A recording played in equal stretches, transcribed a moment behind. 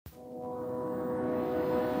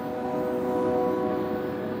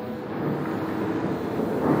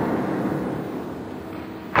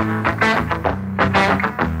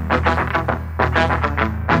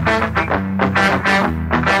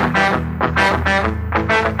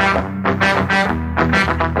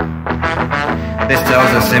This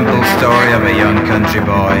tells a simple story of a young country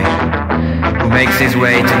boy who makes his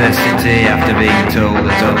way to the city after being told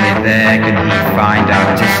that only there can he find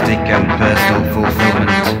artistic and personal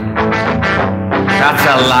fulfillment. That's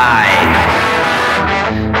a lie,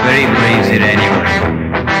 but he believes it anyway.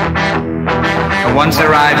 And once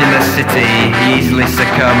arrived in the city, he easily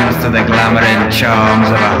succumbs to the glamour and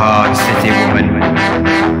charms of a hard city woman,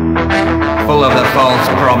 full of the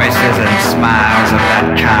false promises and smiles of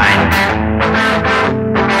that kind.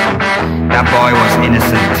 That boy was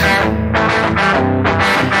innocent.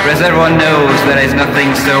 For as everyone knows, there is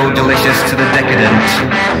nothing so delicious to the decadent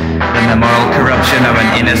than the moral corruption of an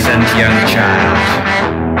innocent young child.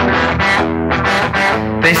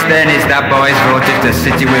 This then is that boy's votive to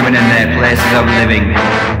city women and their places of living.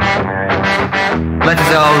 Let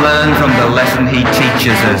us all learn from the lesson he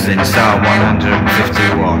teaches us in Psalm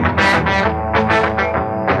 151.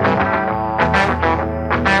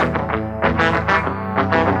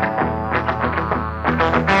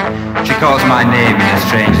 She calls my name in a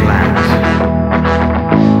strange land.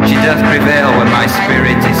 She doth prevail when my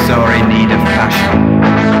spirit is sore in need of passion.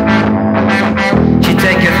 She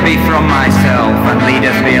taketh me from myself and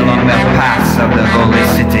leadeth me along the paths of the holy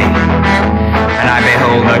city. And I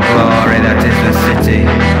behold the glory that is the city.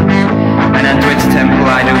 And unto its temple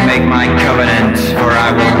I do make my covenant, for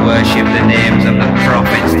I will worship the names of the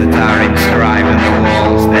prophets that are inscribed on the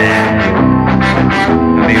walls there,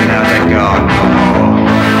 and be without a God no more.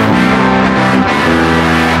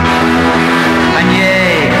 And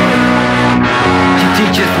yea, she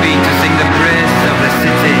teacheth me to sing the praises of the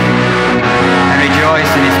city, and rejoice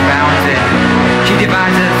in its bounty. She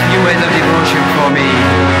deviseth new ways of devotion for me,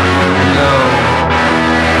 and lo,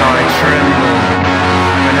 how I tremble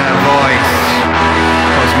when her voice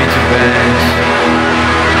calls me to bed.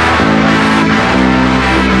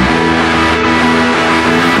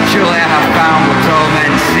 Surely I have found what all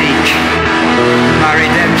men seek. My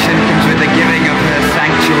redemption comes with the giving of her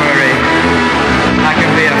sanctuary. I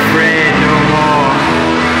can be afraid no more.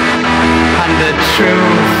 And the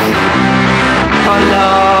truth, oh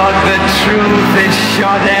Lord, the truth is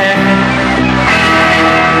shoddy.